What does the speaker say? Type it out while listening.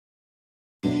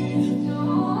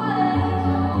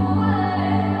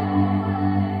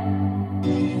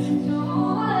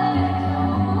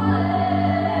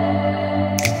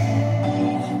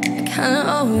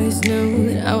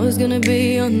gonna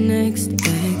be your next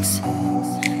ex.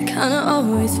 Kinda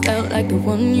always felt like the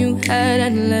one you had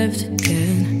and left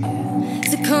again.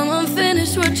 So come on,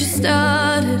 finish what you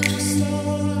started,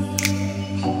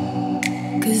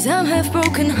 'cause I'm half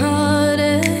broken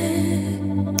hearted.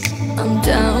 I'm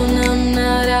down, I'm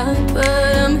not out,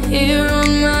 but I'm here on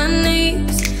my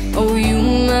knees. Oh, you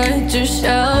might just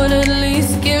shout, at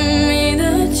least give me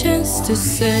the chance to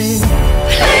say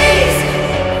please.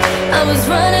 I was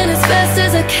running as fast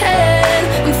as I can.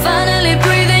 I'm finally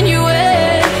breathing you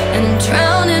in, and I'm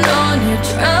drowning on you,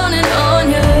 drowning on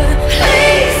you.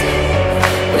 Please,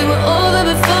 we were over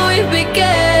before we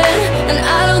began, and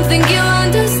I don't think you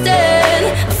understand.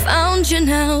 I found you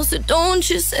now, so don't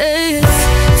you say it's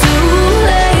too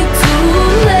late, too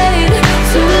late,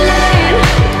 too late,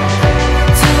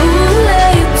 too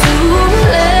late, too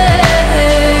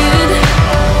late.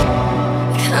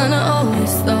 I kinda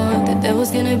always thought that there was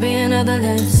gonna be another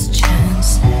last chance.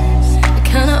 I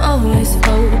kinda always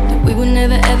hoped that we would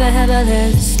never ever have a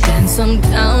last dance. I'm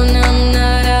down, I'm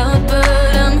not out,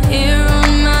 but I'm here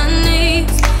on my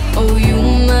knees. Oh, you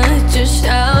might just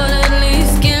shout, at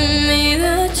least give me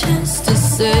the chance to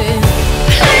say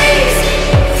please.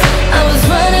 I was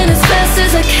running as fast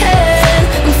as I can.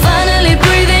 I'm finally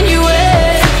breathing you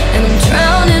in, and I'm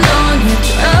drowning on you,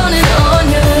 drowning on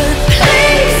you.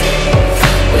 Please,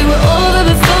 we were over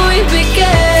before we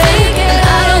began, and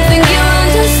I don't think you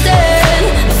understand.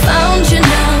 I found you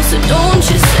now, so don't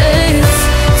you say it's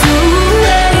too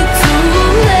late, too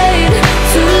late,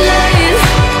 too late,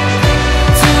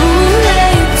 too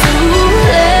late, too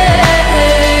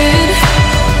late.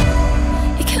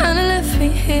 You kinda left me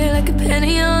here like a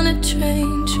penny on a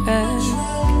train track.